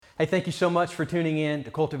Hey, thank you so much for tuning in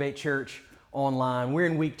to Cultivate Church Online. We're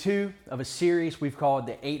in week 2 of a series we've called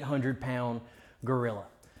the 800-pound gorilla.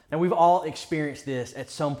 Now, we've all experienced this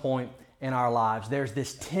at some point in our lives. There's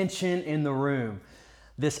this tension in the room,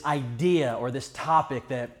 this idea or this topic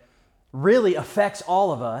that really affects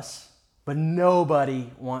all of us, but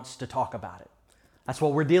nobody wants to talk about it. That's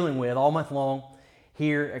what we're dealing with all month long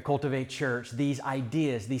here at Cultivate Church. These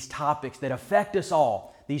ideas, these topics that affect us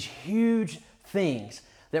all, these huge things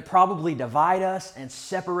that probably divide us and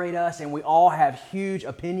separate us, and we all have huge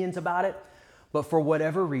opinions about it, but for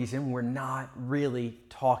whatever reason, we're not really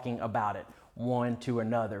talking about it one to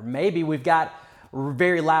another. Maybe we've got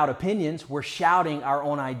very loud opinions, we're shouting our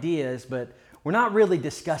own ideas, but we're not really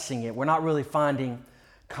discussing it. We're not really finding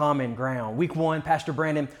common ground. Week 1, Pastor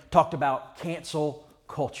Brandon talked about cancel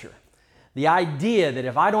culture. The idea that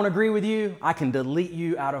if I don't agree with you, I can delete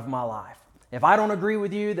you out of my life. If I don't agree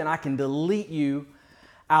with you, then I can delete you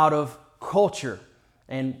out of culture.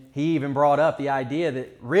 And he even brought up the idea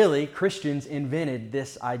that really Christians invented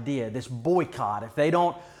this idea, this boycott. If they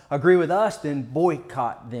don't agree with us, then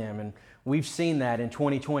boycott them. And we've seen that in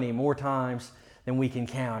 2020 more times than we can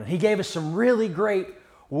count. And he gave us some really great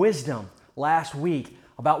wisdom last week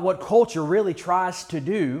about what culture really tries to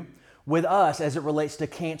do with us as it relates to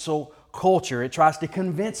cancel culture. It tries to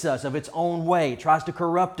convince us of its own way. It tries to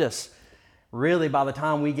corrupt us. Really, by the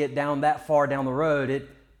time we get down that far down the road, it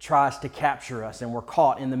tries to capture us, and we're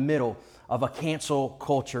caught in the middle of a cancel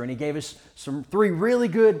culture. And he gave us 3 really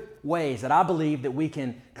good ways that I believe that we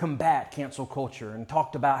can combat cancel culture, and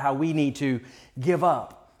talked about how we need to give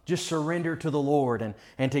up, just surrender to the Lord,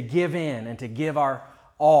 and to give in and to give our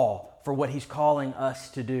all for what He's calling us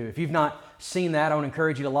to do. If you've not seen that, I would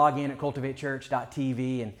encourage you to log in at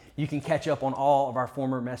cultivatechurch.tv, and you can catch up on all of our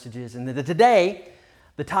former messages. And today,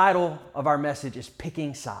 the title of our message is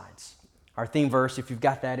Picking Sides. Our theme verse, if you've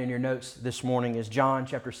got that in your notes this morning, is John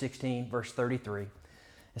chapter 16, verse 33.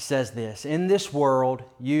 It says this: "In this world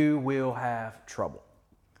you will have trouble,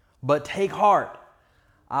 but take heart,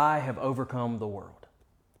 I have overcome the world."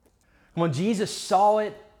 When Jesus saw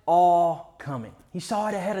it all coming, He saw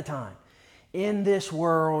it ahead of time. In this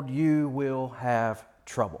world you will have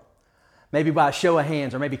trouble. Maybe by a show of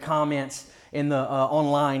hands or maybe comments in the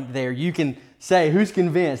online there, you can say who's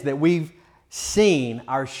convinced that we've seen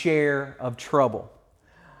our share of trouble.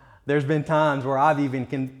 There's been times where I've even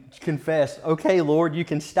confessed, okay, Lord, you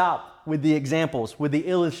can stop with the examples, with the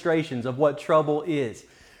illustrations of what trouble is.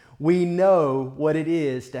 We know what it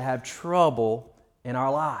is to have trouble in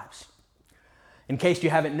our lives. In case you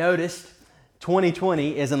haven't noticed,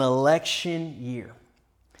 2020 is an election year.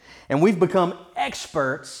 And we've become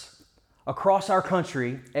experts across our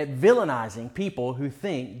country at villainizing people who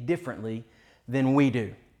think differently than we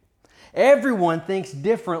do. Everyone thinks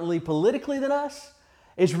differently politically than us.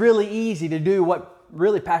 It's really easy to do what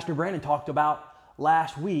really Pastor Brandon talked about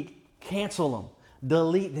last week: cancel them,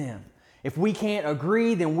 delete them. If we can't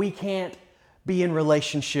agree, then we can't be in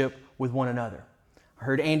relationship with one another. I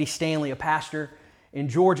heard Andy Stanley, a pastor in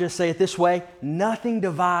Georgia, say it this way: nothing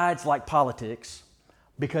divides like politics,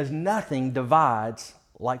 because nothing divides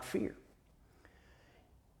like fear.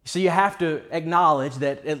 So you have to acknowledge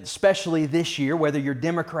that, especially this year, whether you're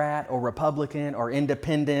Democrat or Republican or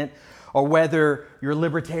independent, or whether you're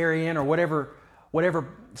libertarian or whatever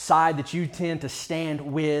side that you tend to stand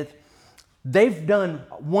with, they've done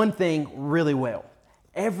one thing really well.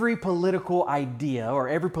 Every political idea or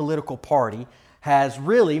every political party has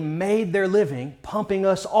really made their living pumping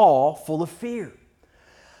us all full of fear.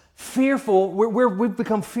 We've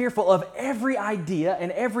become fearful of every idea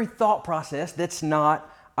and every thought process that's not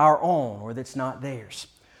our own or that's not theirs.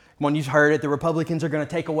 When you've heard it, the Republicans are going to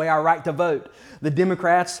take away our right to vote. The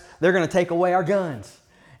Democrats, they're going to take away our guns.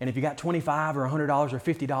 And if you got $25 or $100 or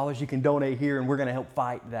 $50, you can donate here, and we're going to help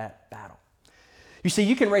fight that battle. You see,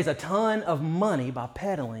 you can raise a ton of money by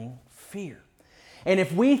peddling fear. And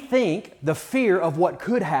if we think the fear of what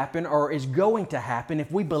could happen or is going to happen, if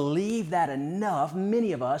we believe that enough,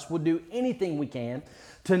 many of us will do anything we can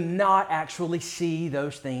to not actually see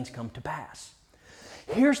those things come to pass.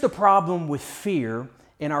 Here's the problem with fear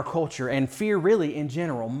in our culture, and fear really in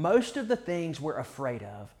general. Most of the things we're afraid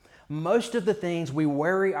of, most of the things we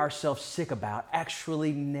worry ourselves sick about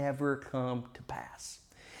actually never come to pass.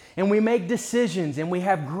 And we make decisions and we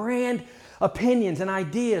have grand opinions and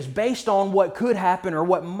ideas based on what could happen or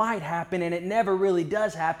what might happen, and it never really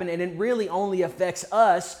does happen, and it really only affects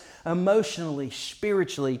us emotionally,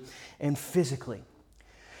 spiritually, and physically.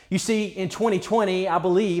 You see, in 2020, I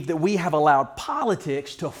believe that we have allowed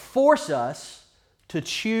politics to force us to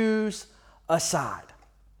choose a side.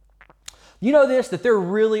 You know this, that there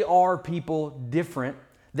really are people different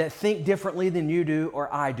that think differently than you do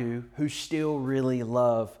or I do who still really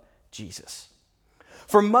love Jesus.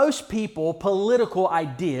 For most people, political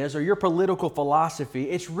ideas or your political philosophy,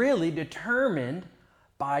 it's really determined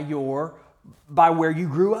by where you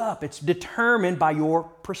grew up. It's determined by your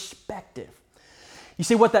perspective. You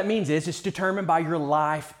see, what that means is it's determined by your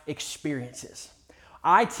life experiences.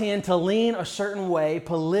 I tend to lean a certain way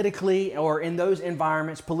politically or in those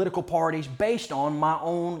environments, political parties, based on my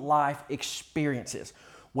own life experiences.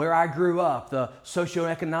 Where I grew up, the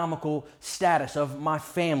socioeconomical status of my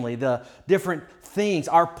family, the different things,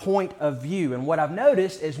 our point of view. And what I've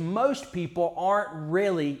noticed is most people aren't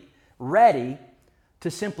really ready to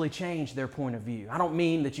simply change their point of view. I don't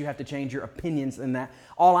mean that you have to change your opinions in that.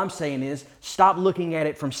 All I'm saying is stop looking at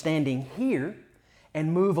it from standing here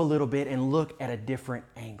and move a little bit and look at a different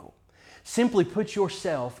angle. Simply put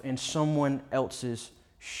yourself in someone else's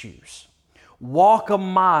shoes. Walk a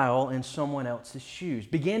mile in someone else's shoes.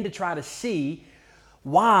 Begin to try to see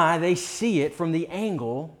why they see it from the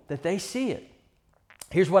angle that they see it.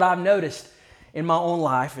 Here's what I've noticed in my own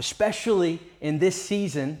life, especially in this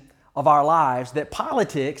season of our lives, that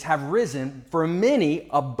politics have risen for many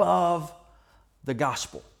above the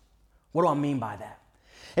gospel. What do I mean by that?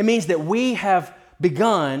 It means that we have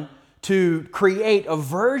begun to create a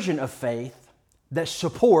version of faith that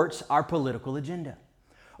supports our political agenda,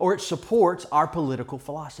 or it supports our political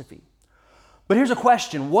philosophy. But here's a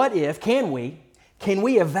question. What if, can we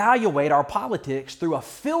evaluate our politics through a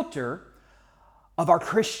filter of our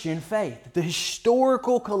Christian faith, the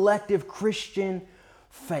historical collective Christian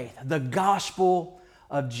faith, the gospel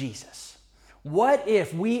of Jesus? What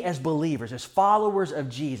if we as believers, as followers of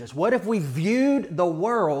Jesus, what if we viewed the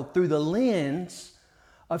world through the lens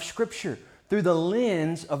of Scripture, through the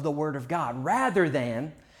lens of the Word of God, rather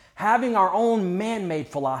than having our own man-made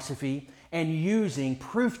philosophy and using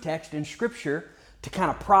proof text in Scripture to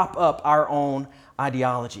kind of prop up our own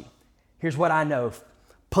ideology? Here's what I know.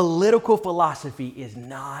 Political philosophy is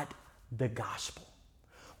not the gospel.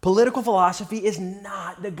 Political philosophy is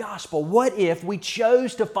not the gospel. What if we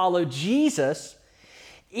chose to follow Jesus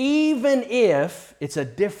even if it's a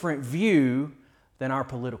different view than our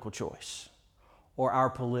political choice or our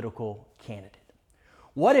political candidate?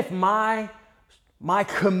 What if my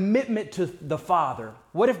commitment to the Father,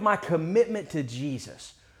 what if my commitment to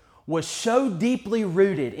Jesus was so deeply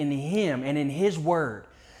rooted in Him and in His Word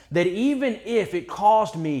that even if it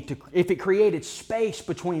if it created space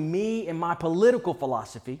between me and my political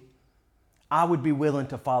philosophy, I would be willing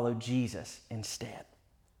to follow Jesus instead?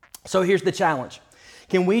 So here's the challenge.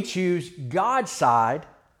 Can we choose God's side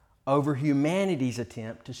over humanity's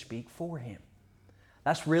attempt to speak for Him?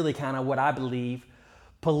 That's really kind of what I believe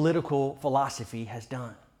political philosophy has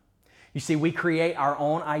done. You see, we create our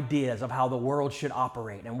own ideas of how the world should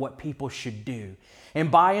operate and what people should do.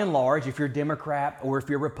 And by and large, if you're Democrat or if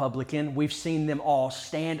you're Republican, we've seen them all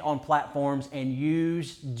stand on platforms and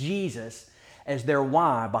use Jesus as their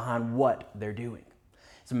why behind what they're doing.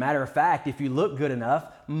 As a matter of fact, if you look good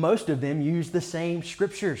enough, most of them use the same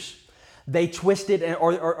scriptures. They twist it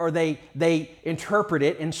or they interpret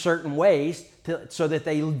it in certain ways so that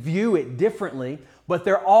they view it differently, but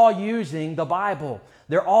they're all using the Bible.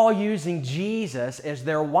 They're all using Jesus as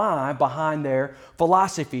their why behind their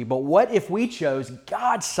philosophy. But what if we chose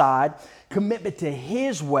God's side, commitment to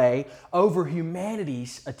His way, over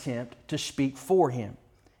humanity's attempt to speak for Him?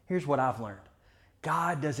 Here's what I've learned.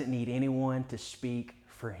 God doesn't need anyone to speak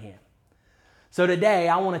for Him. So today,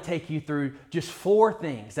 I want to take you through just 4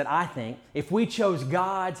 things that I think, if we chose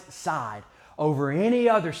God's side over any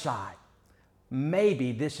other side,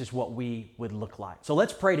 maybe this is what we would look like. So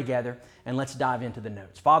let's pray together and let's dive into the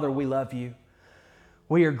notes. Father, we love You.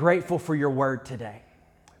 We are grateful for Your Word today,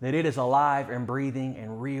 that it is alive and breathing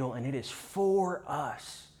and real, and it is for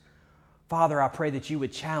us. Father, I pray that You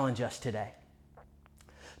would challenge us today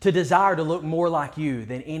to desire to look more like You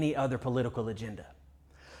than any other political agenda,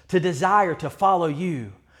 to desire to follow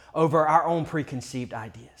You over our own preconceived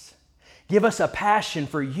ideas. Give us a passion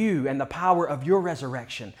for You and the power of Your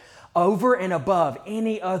resurrection over and above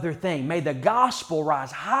any other thing. May the gospel rise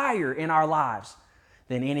higher in our lives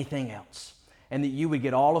than anything else, and that You would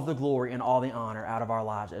get all of the glory and all the honor out of our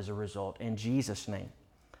lives as a result. In Jesus' name,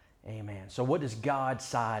 amen. So what does God's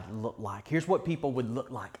side look like? Here's what people would look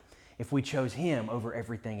like if we chose Him over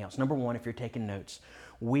everything else. Number 1, if you're taking notes,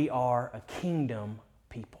 we are a kingdom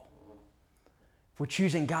people. If we're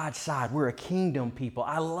choosing God's side, we're a kingdom people.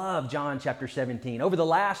 I love John chapter 17. Over the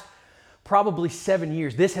last probably 7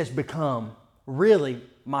 years, this has become really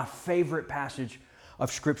my favorite passage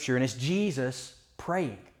of Scripture, and it's Jesus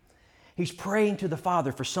praying. He's praying to the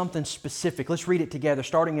Father for something specific. Let's read it together,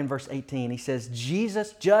 starting in verse 18. He says,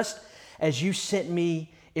 Jesus, just as you sent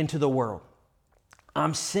me into the world,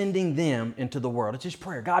 I'm sending them into the world. It's his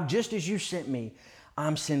prayer. God, just as you sent me,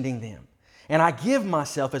 I'm sending them. And I give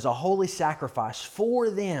myself as a holy sacrifice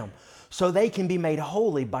for them so they can be made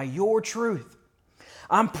holy by your truth.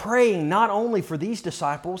 I'm praying not only for these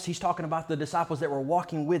disciples, he's talking about the disciples that were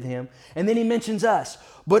walking with him, and then he mentions us,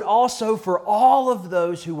 but also for all of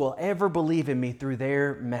those who will ever believe in me through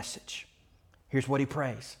their message. Here's what he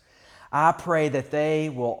prays. I pray that they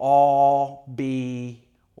will all be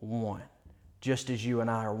one, just as you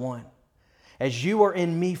and I are one. As you are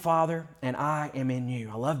in me, Father, and I am in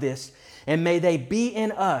you. I love this. And may they be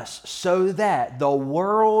in us so that the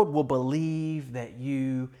world will believe that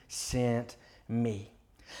you sent me.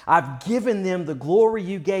 I've given them the glory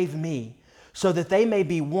you gave me so that they may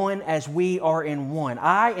be one as we are in one.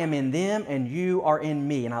 I am in them and you are in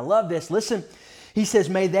me. And I love this. Listen, he says,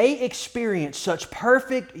 may they experience such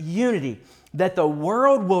perfect unity that the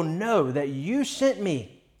world will know that you sent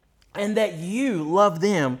me and that you love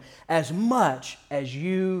them as much as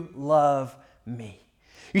you love me.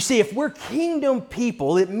 You see, if we're kingdom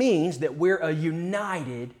people, it means that we're a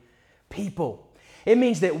united people. It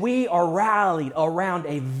means that we are rallied around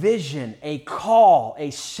a vision, a call,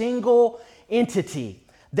 a single entity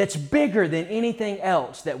that's bigger than anything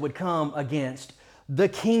else that would come against the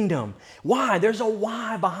kingdom. Why? There's a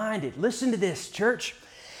why behind it. Listen to this, church.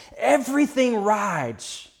 Everything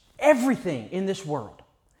in this world,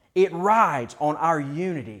 it rides on our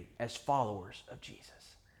unity as followers of Jesus.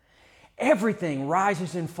 Everything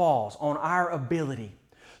rises and falls on our ability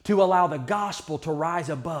to allow the gospel to rise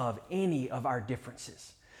above any of our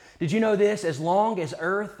differences. Did you know this? As long as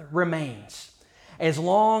earth remains, as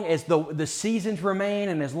long as the seasons remain,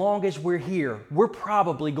 and as long as we're here, we're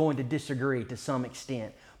probably going to disagree to some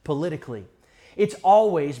extent politically. It's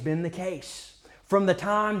always been the case. From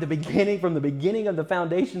the beginning of the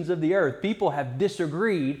foundations of the earth, people have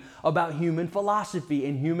disagreed about human philosophy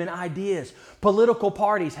and human ideas. Political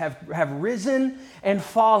parties have risen and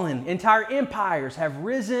fallen. Entire empires have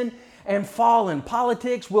risen and fallen.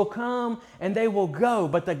 Politics will come and they will go,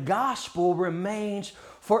 but the gospel remains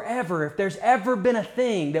forever. If there's ever been a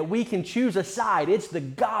thing that we can choose a side, it's the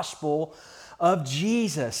gospel of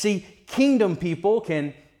Jesus. See, kingdom people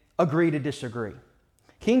can agree to disagree.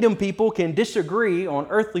 Kingdom people can disagree on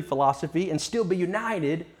earthly philosophy and still be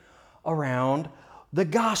united around the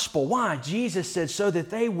gospel. Why? Jesus said, so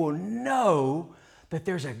that they will know that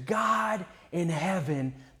there's a God in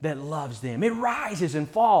heaven that loves them. It rises and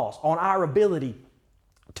falls on our ability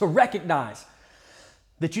to recognize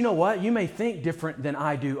that, you know what, you may think different than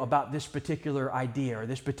I do about this particular idea or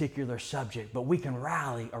this particular subject, but we can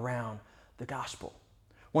rally around the gospel.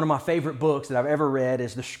 One of my favorite books that I've ever read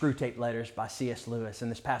is The Screwtape Letters by C.S. Lewis. And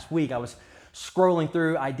this past week, I was scrolling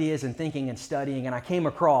through ideas and thinking and studying, and I came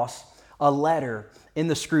across a letter in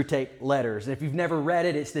the Screwtape Letters. And if you've never read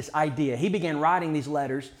it, it's this idea. He began writing these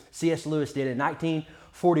letters, C.S. Lewis did, in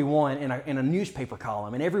 1941 in a newspaper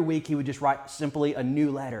column. And every week, he would just write simply a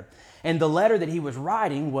new letter. And the letter that he was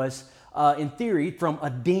writing was, in theory, from a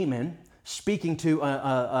demon speaking to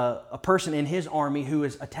a person in his army who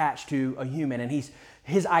is attached to a human. And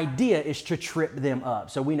his idea is to trip them up.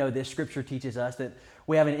 So we know this. Scripture teaches us that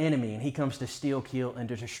we have an enemy and he comes to steal, kill, and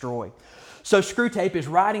to destroy. So Screwtape is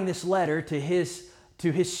writing this letter to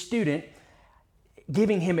his student,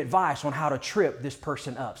 giving him advice on how to trip this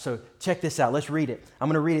person up. So check this out. Let's read it. I'm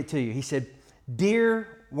going to read it to you. He said, "Dear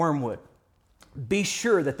Wormwood, be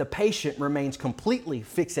sure that the patient remains completely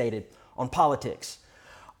fixated on politics.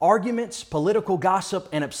 Arguments, political gossip,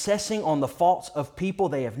 and obsessing on the faults of people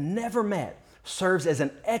they have never met serves as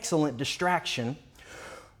an excellent distraction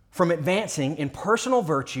from advancing in personal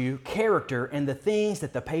virtue, character, and the things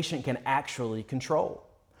that the patient can actually control.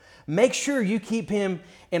 Make sure you keep him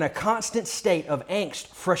in a constant state of angst,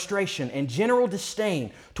 frustration, and general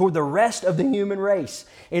disdain toward the rest of the human race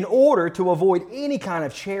in order to avoid any kind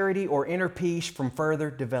of charity or inner peace from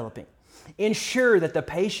further developing. Ensure that the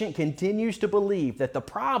patient continues to believe that the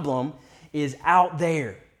problem is out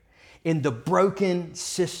there in the broken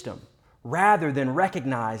system, rather than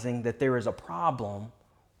recognizing that there is a problem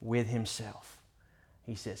with himself."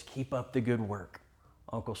 He says, keep up the good work,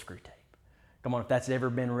 Uncle Screwtape. Come on, if that's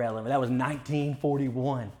ever been relevant. That was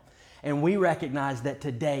 1941. And we recognize that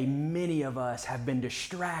today many of us have been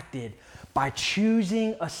distracted by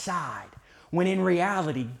choosing a side, when in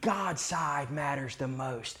reality, God's side matters the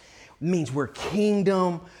most. It means we're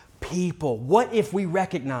kingdom people. What if we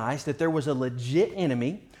recognize that there was a legit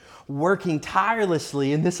enemy working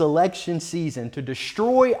tirelessly in this election season to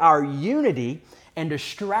destroy our unity and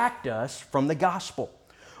distract us from the gospel?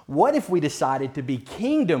 What if we decided to be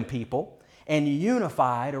kingdom people and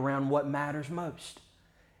unified around what matters most?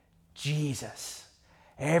 Jesus.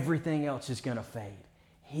 Everything else is going to fade.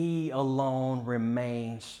 He alone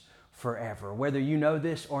remains forever. Whether you know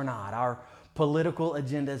this or not, our political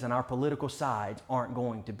agendas and our political sides aren't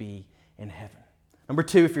going to be in heaven. Number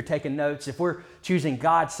two, if you're taking notes, if we're choosing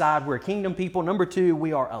God's side, we're a kingdom people. Number two,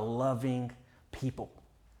 we are a loving people.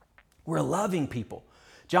 We're a loving people.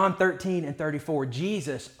 John 13 and 34,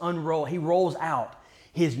 Jesus he rolls out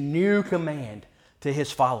his new command to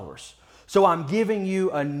his followers. So I'm giving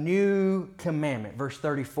you a new commandment, verse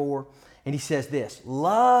 34, and he says this,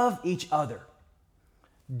 love each other.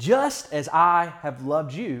 Just as I have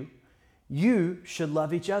loved you, you should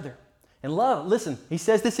love each other. And love, listen, he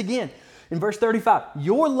says this again in verse 35,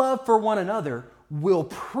 your love for one another will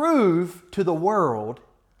prove to the world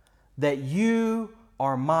that you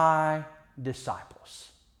are my disciples.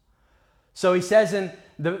 So he says in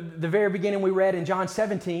the very beginning we read in John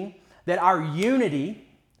 17 that our unity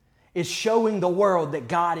is showing the world that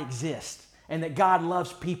God exists and that God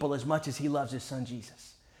loves people as much as he loves his son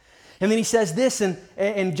Jesus. And then he says this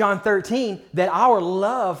in John 13, that our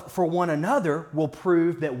love for one another will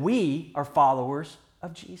prove that we are followers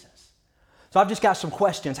of Jesus. So I've just got some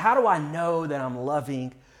questions. How do I know that I'm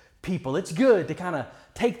loving people? It's good to kind of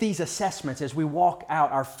take these assessments as we walk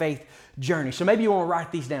out our faith journey. So maybe you want to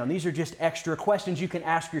write these down. These are just extra questions you can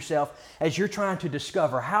ask yourself as you're trying to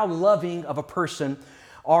discover how loving of a person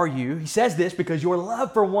are you. He says this because your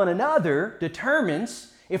love for one another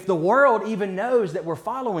determines if the world even knows that we're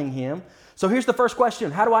following him. So here's the first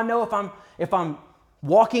question. How do I know if I'm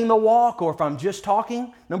walking the walk or if I'm just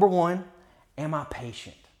talking? Number one, am I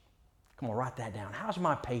patient? Come on, write that down. How's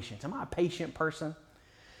my patience? Am I a patient person?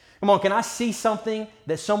 Come on, can I see something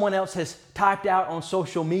that someone else has typed out on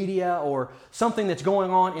social media or something that's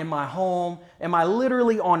going on in my home? Am I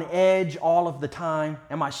literally on edge all of the time?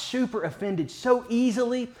 Am I super offended so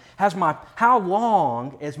easily? How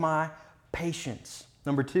long is my patience?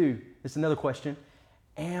 Number two, this is another question.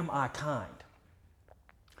 Am I kind?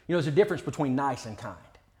 You know, there's a difference between nice and kind.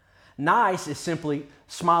 Nice is simply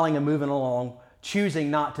smiling and moving along,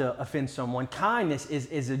 choosing not to offend someone. Kindness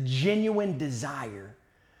is a genuine desire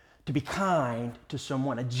to be kind to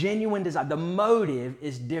someone, a genuine desire. The motive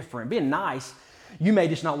is different. Being nice, you may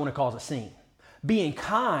just not want to cause a scene. Being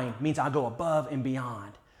kind means I go above and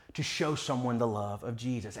beyond to show someone the love of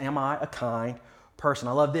Jesus. Am I a kind person?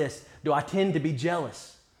 I love this. Do I tend to be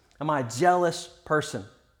jealous? Am I a jealous person?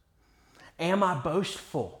 Am I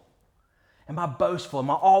boastful? Am I boastful?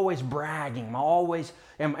 Am I always bragging?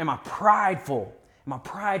 Am I prideful? Am I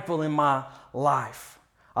prideful in my life?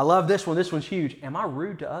 I love this one. This one's huge. Am I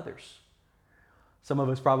rude to others? Some of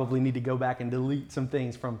us probably need to go back and delete some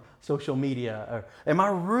things from social media. Am I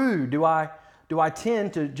rude? Do I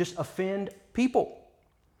tend to just offend people?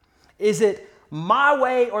 Is it my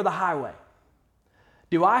way or the highway?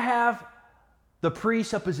 Do I have the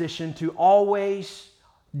presupposition to always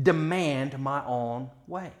demand my own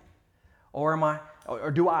way? Or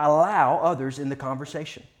do I allow others in the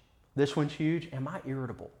conversation? This one's huge. Am I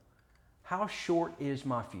irritable? How short is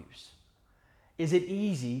my fuse? Is it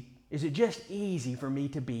just easy for me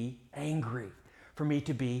to be angry, for me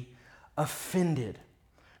to be offended?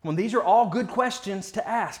 Well, these are all good questions to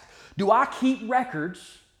ask. Do I keep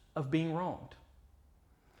records of being wronged?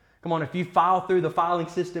 Come on, if you file through the filing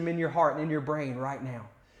system in your heart and in your brain right now,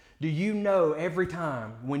 do you know every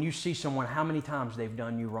time when you see someone how many times they've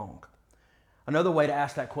done you wrong? Another way to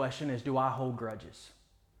ask that question is, do I hold grudges?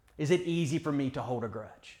 Is it easy for me to hold a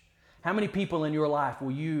grudge? How many people in your life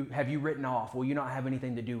have you written off, will you not have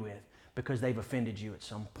anything to do with because they've offended you at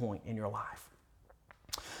some point in your life?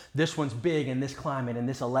 This one's big in this climate, in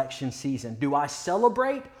this election season. Do I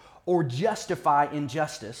celebrate or justify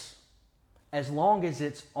injustice as long as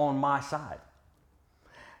it's on my side?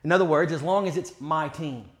 In other words, as long as it's my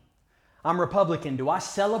team. I'm Republican. Do I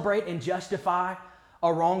celebrate and justify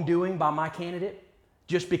a wrongdoing by my candidate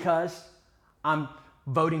just because I'm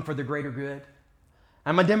voting for the greater good?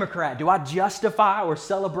 I'm a Democrat. Do I justify or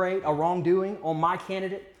celebrate a wrongdoing on my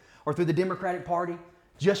candidate or through the Democratic Party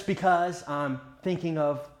just because I'm thinking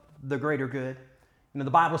of the greater good? You know, the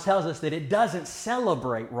Bible tells us that it doesn't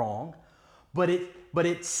celebrate wrong, but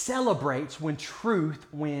it celebrates when truth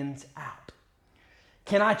wins out.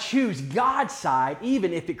 Can I choose God's side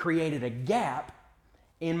even if it created a gap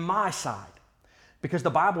in my side? Because the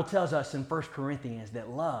Bible tells us in 1 Corinthians that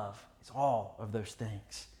love is all of those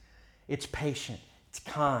things. It's patient. It's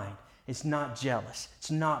kind. It's not jealous.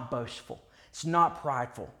 It's not boastful. It's not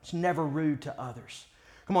prideful. It's never rude to others.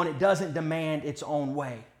 Come on, it doesn't demand its own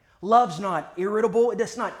way. Love's not irritable.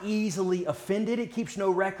 It's not easily offended. It keeps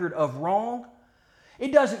no record of wrong.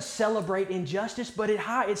 It doesn't celebrate injustice, but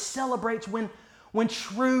it celebrates when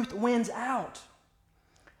truth wins out.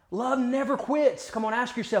 Love never quits. Come on,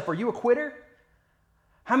 ask yourself, are you a quitter?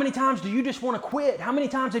 How many times do you just want to quit? How many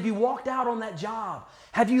times have you walked out on that job?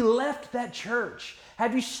 Have you left that church?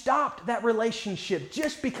 Have you stopped that relationship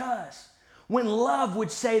just because? When love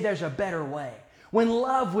would say there's a better way. When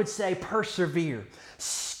love would say persevere,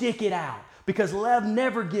 stick it out. Because love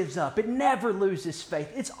never gives up. It never loses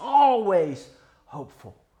faith. It's always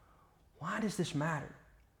hopeful. Why does this matter?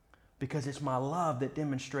 Because it's my love that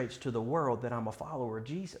demonstrates to the world that I'm a follower of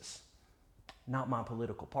Jesus, not my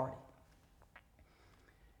political party.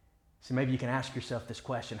 So maybe you can ask yourself this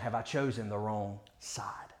question: have I chosen the wrong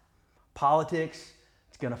side? Politics,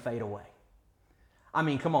 it's going to fade away. I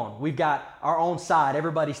mean, come on, we've got our own side.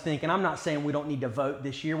 Everybody's thinking. I'm not saying we don't need to vote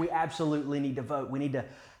this year. We absolutely need to vote. We need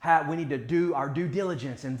to do our due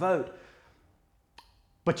diligence and vote.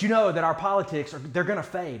 But you know that our politics, they're going to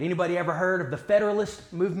fade. Anybody ever heard of the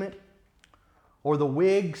Federalist movement or the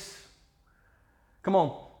Whigs? Come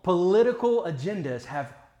on, political agendas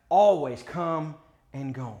have always come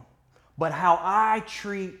and gone. But how I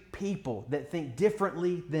treat people that think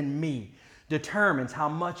differently than me determines how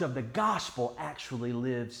much of the gospel actually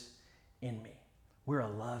lives in me. We're a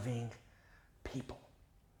loving people.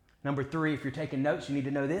 Number 3, if you're taking notes, you need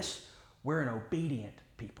to know this: we're an obedient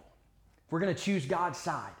people. If we're going to choose God's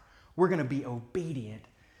side, we're going to be obedient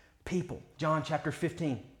people. John chapter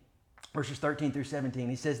 15, verses 13 through 17,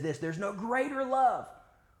 he says this: there's no greater love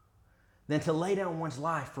than to lay down one's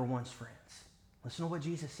life for one's friends. Listen to what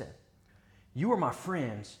Jesus said. You are my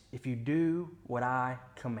friends if you do what I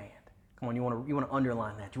command. Come on, you want to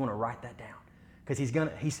underline that. You want to write that down. Because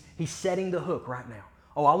he's setting the hook right now.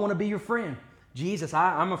 Oh, I want to be your friend. Jesus,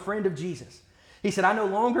 I'm a friend of Jesus. He said, I no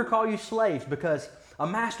longer call you slaves because a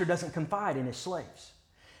master doesn't confide in his slaves.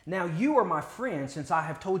 Now you are my friends since I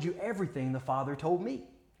have told you everything the Father told me.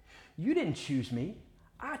 You didn't choose me.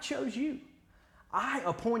 I chose you. I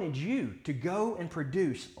appointed you to go and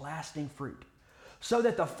produce lasting fruit, so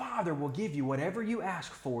that the Father will give you whatever you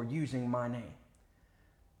ask for using my name.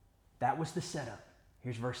 That was the setup.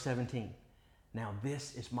 Here's verse 17. Now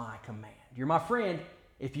this is my command. You're my friend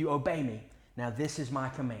if you obey me. Now this is my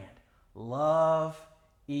command. Love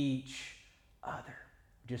each other.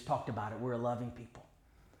 We just talked about it. We're a loving people.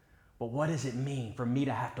 But what does it mean for me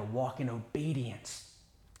to have to walk in obedience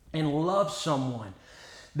and love someone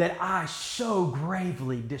that I so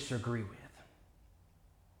gravely disagree with?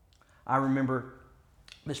 I remember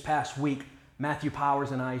this past week, Matthew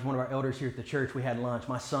Powers and I, he's one of our elders here at the church, we had lunch.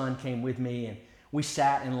 My son came with me and we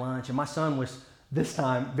sat in lunch, and my son was this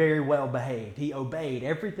time very well behaved. He obeyed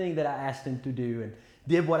everything that I asked him to do and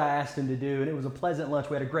did what I asked him to do, and it was a pleasant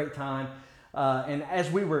lunch. We had a great time. And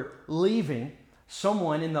as we were leaving,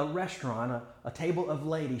 someone in the restaurant, a table of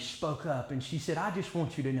ladies, spoke up, and she said, I just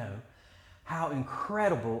want you to know how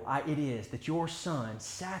incredible it is that your son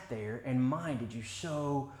sat there and minded you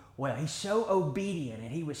so well. He's so obedient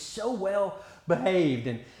and he was so well behaved.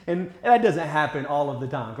 And that doesn't happen all of the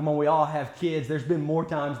time. Come on, we all have kids. There's been more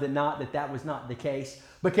times than not that was not the case.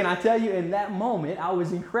 But can I tell you, in that moment, I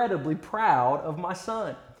was incredibly proud of my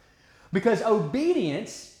son. Because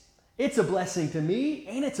obedience, it's a blessing to me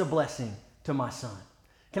and it's a blessing to my son.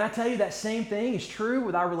 Can I tell you that same thing is true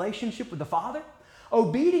with our relationship with the Father?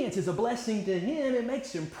 Obedience is a blessing to him. It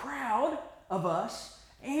makes him proud of us,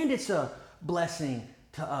 and it's a blessing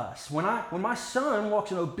to us. When my son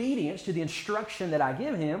walks in obedience to the instruction that I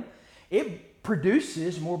give him, it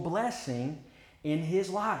produces more blessing in his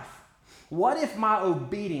life. What if my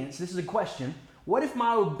obedience, this is a question, what if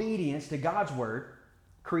my obedience to God's word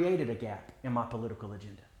created a gap in my political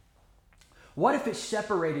agenda? What if it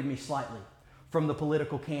separated me slightly from the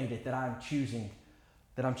political candidate that I'm choosing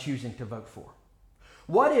to vote for?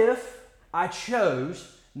 What if I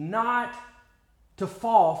chose not to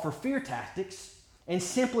fall for fear tactics and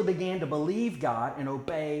simply began to believe God and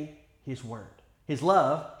obey his word, his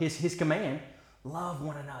love, his command, love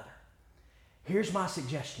one another? Here's my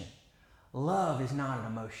suggestion. Love is not an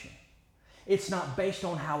emotion. It's not based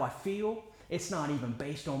on how I feel. It's not even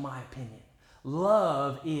based on my opinion.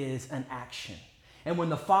 Love is an action. And when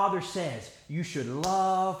the Father says you should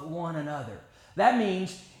love one another, that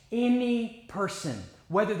means any person,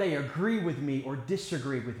 whether they agree with me or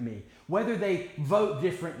disagree with me, whether they vote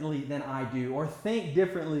differently than I do or think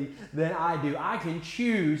differently than I do, I can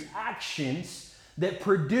choose actions that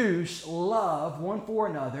produce love one for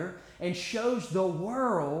another and shows the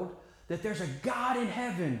world that there's a God in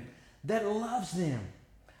heaven that loves them.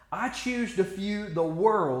 I choose to view the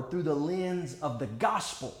world through the lens of the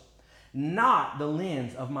gospel not the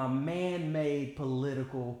lens of my man-made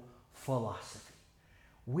political philosophy.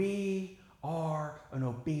 We are an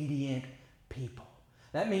obedient people.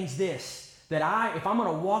 That means this, that if I'm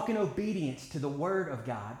going to walk in obedience to the Word of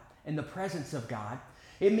God and the presence of God,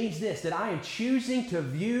 it means this, that I am choosing to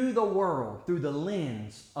view the world through the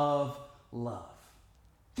lens of love.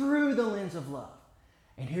 Through the lens of love.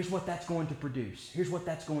 And here's what that's going to produce. Here's what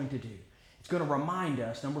that's going to do. It's going to remind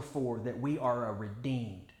us, number 4, that we are a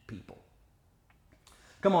redeemed people.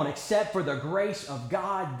 Come on, except for the grace of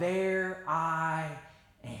God, there I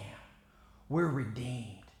am. We're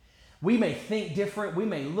redeemed. We may think different. We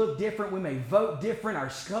may look different. We may vote different. Our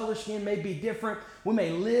color skin may be different. We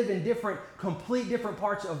may live in complete different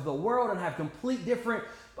parts of the world and have complete different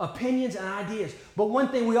opinions and ideas. But one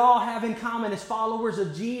thing we all have in common as followers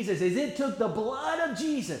of Jesus is it took the blood of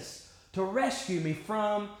Jesus to rescue me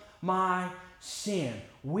from my sin.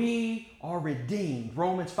 We are redeemed.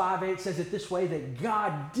 Romans 5:8 says it this way, that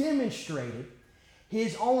God demonstrated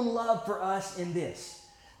his own love for us in this,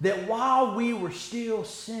 that while we were still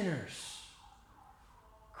sinners,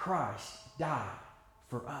 Christ died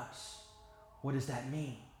for us. What does that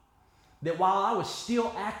mean? That while I was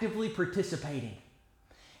still actively participating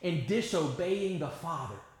in disobeying the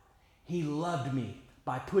Father, he loved me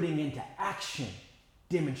by putting into action,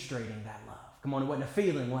 demonstrating that love. Come on, it wasn't a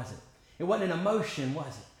feeling, was it? It wasn't an emotion,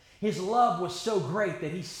 was it? His love was so great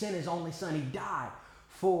that he sent his only Son. He died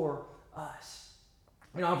for us.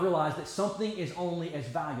 You know, I've realized that something is only as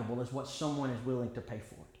valuable as what someone is willing to pay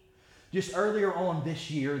for it. Just earlier on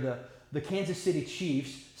this year, the Kansas City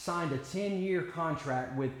Chiefs signed a 10-year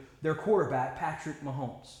contract with their quarterback, Patrick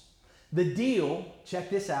Mahomes. The deal, check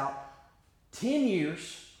this out, 10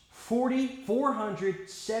 years,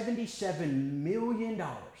 $477 million.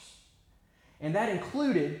 And that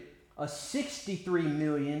included a $63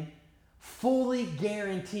 million fully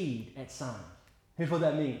guaranteed at signing. Here's what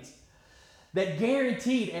that means. That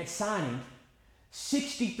guaranteed at signing,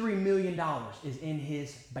 $63 million is in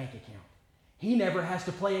his bank account. He never has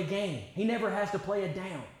to play a game. He never has to play a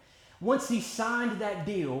down. Once he signed that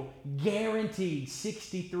deal, guaranteed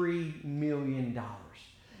 $63 million.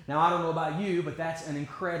 Now, I don't know about you, but that's an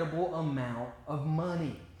incredible amount of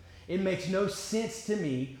money. It makes no sense to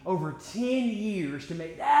me over 10 years to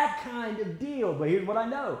make that kind of deal. But here's what I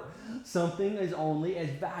know. Something is only as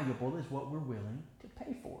valuable as what we're willing to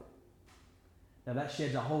pay for it. Now that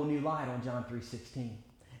sheds a whole new light on John 3:16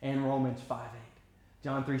 and Romans 5:8.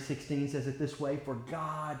 John 3:16 says it this way, for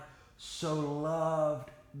God so loved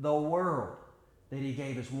the world that he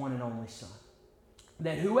gave his one and only Son,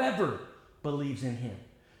 that whoever believes in him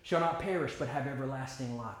shall not perish but have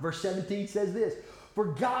everlasting life. Verse 17 says this, for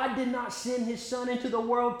God did not send his Son into the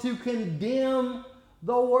world to condemn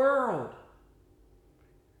the world.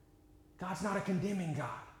 God's not a condemning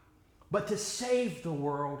God, but to save the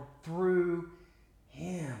world through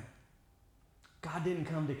him. God didn't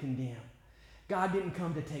come to condemn. God didn't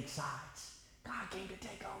come to take sides. God came to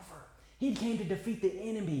take over. He came to defeat the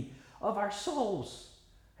enemy of our souls.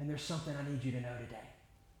 And there's something I need you to know today.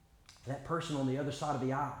 That person on the other side of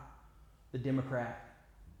the aisle, the Democrat,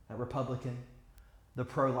 that Republican, the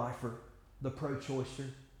pro-lifer, the pro-choicer,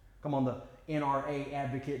 come on, the NRA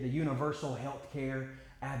advocate, the universal health care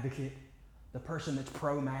advocate, the person that's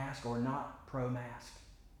pro-mask or not pro-mask,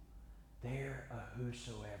 they're a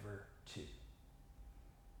whosoever too.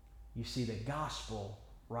 You see, the gospel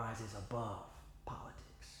rises above politics.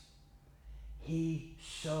 He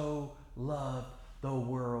so loved the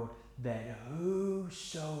world that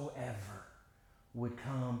whosoever would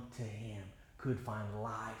come to him could find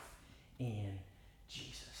life in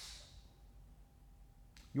Jesus.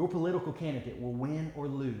 Your political candidate will win or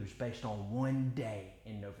lose based on one day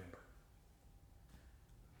in November.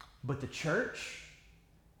 But the church,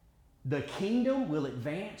 the kingdom will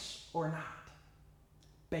advance or not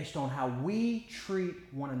based on how we treat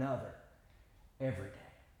one another every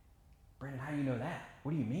day. Brandon, how do you know that?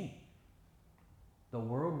 What do you mean? The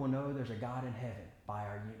world will know there's a God in heaven by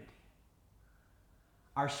our unity.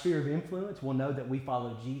 Our sphere of influence will know that we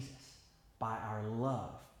follow Jesus by our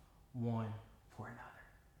love one for another.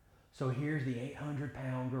 So here's the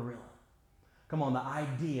 800-pound gorilla. Come on, the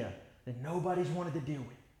idea that nobody's wanted to deal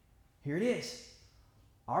with. Here it is.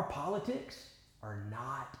 Our politics are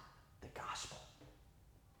not the gospel.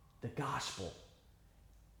 The gospel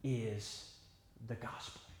is the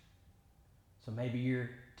gospel. So maybe you're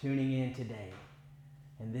tuning in today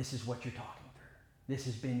and this is what you're talking through. This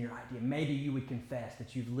has been your idea. Maybe you would confess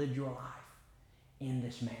that you've lived your life in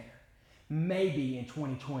this manner. Maybe in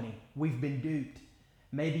 2020 we've been duped.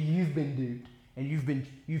 Maybe you've been duped and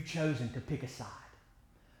you've chosen to pick a side.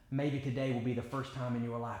 Maybe today will be the first time in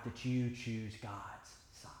your life that you choose God's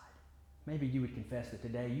side. Maybe you would confess that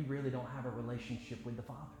today you really don't have a relationship with the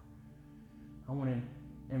Father. I want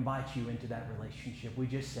to invite you into that relationship. We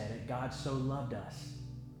just said it. God so loved us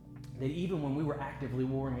that even when we were actively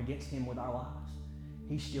warring against him with our lives,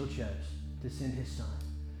 he still chose to send his Son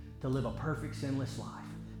to live a perfect, sinless life,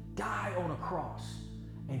 die on a cross,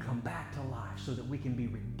 and come back to life so that we can be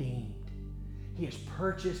redeemed. He has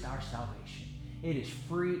purchased our salvation. It is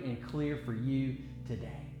free and clear for you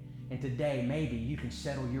today. And today, maybe you can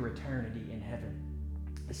settle your eternity in heaven.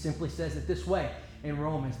 It simply says it this way in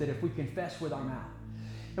Romans, that if we confess with our mouth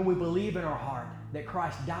and we believe in our heart that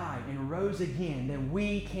Christ died and rose again, then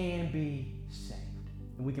we can be saved.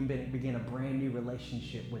 And we can begin a brand new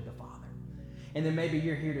relationship with the Father. And then maybe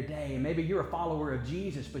you're here today and maybe you're a follower of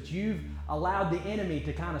Jesus, but you've allowed the enemy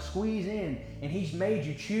to kind of squeeze in and he's made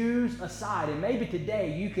you choose a side. And maybe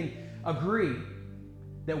today you can agree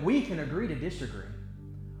that we can agree to disagree,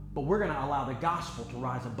 but we're going to allow the gospel to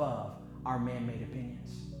rise above our man-made opinions.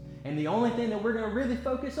 And the only thing that we're going to really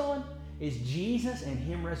focus on is Jesus and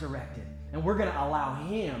him resurrected. And we're going to allow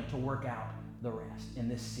him to work out the rest in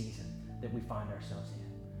this season that we find ourselves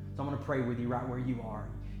in. So I'm going to pray with you right where you are.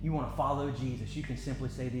 You want to follow Jesus, you can simply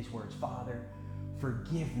say these words: Father,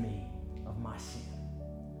 forgive me of my sin.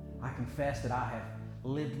 I confess that I have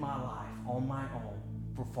lived my life on my own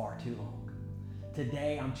for far too long.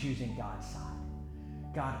 Today I'm choosing God's side.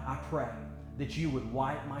 God, I pray that you would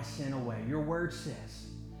wipe my sin away. Your word says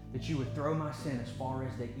that you would throw my sin as far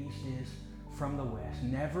as the east is from the west,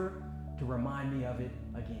 never to remind me of it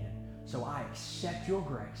again. So I accept your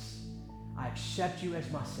grace. I accept you as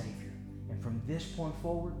my Savior. And from this point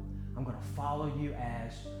forward, I'm going to follow you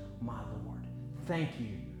as my Lord. Thank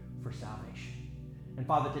you for salvation. And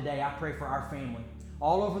Father, today I pray for our family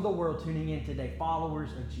all over the world tuning in today,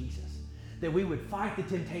 followers of Jesus, that we would fight the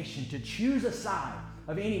temptation to choose a side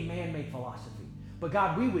of any man-made philosophy. But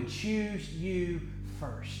God, we would choose you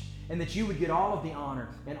first, and that you would get all of the honor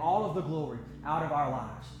and all of the glory out of our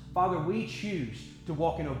lives. Father, we choose to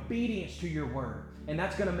walk in obedience to your word. And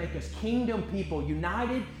that's going to make us kingdom people,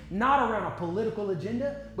 united, not around a political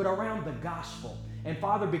agenda, but around the gospel. And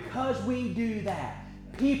Father, because we do that,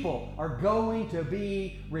 people are going to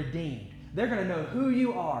be redeemed. They're going to know who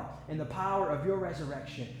you are and the power of your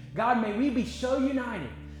resurrection. God, may we be so united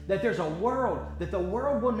that there's a world, that the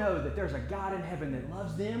world will know that there's a God in heaven that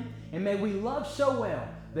loves them. And may we love so well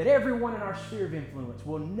that everyone in our sphere of influence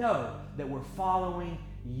will know that we're following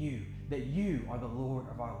you, that you are the Lord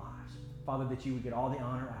of our lives. Father, that you would get all the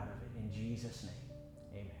honor out of it. In Jesus' name.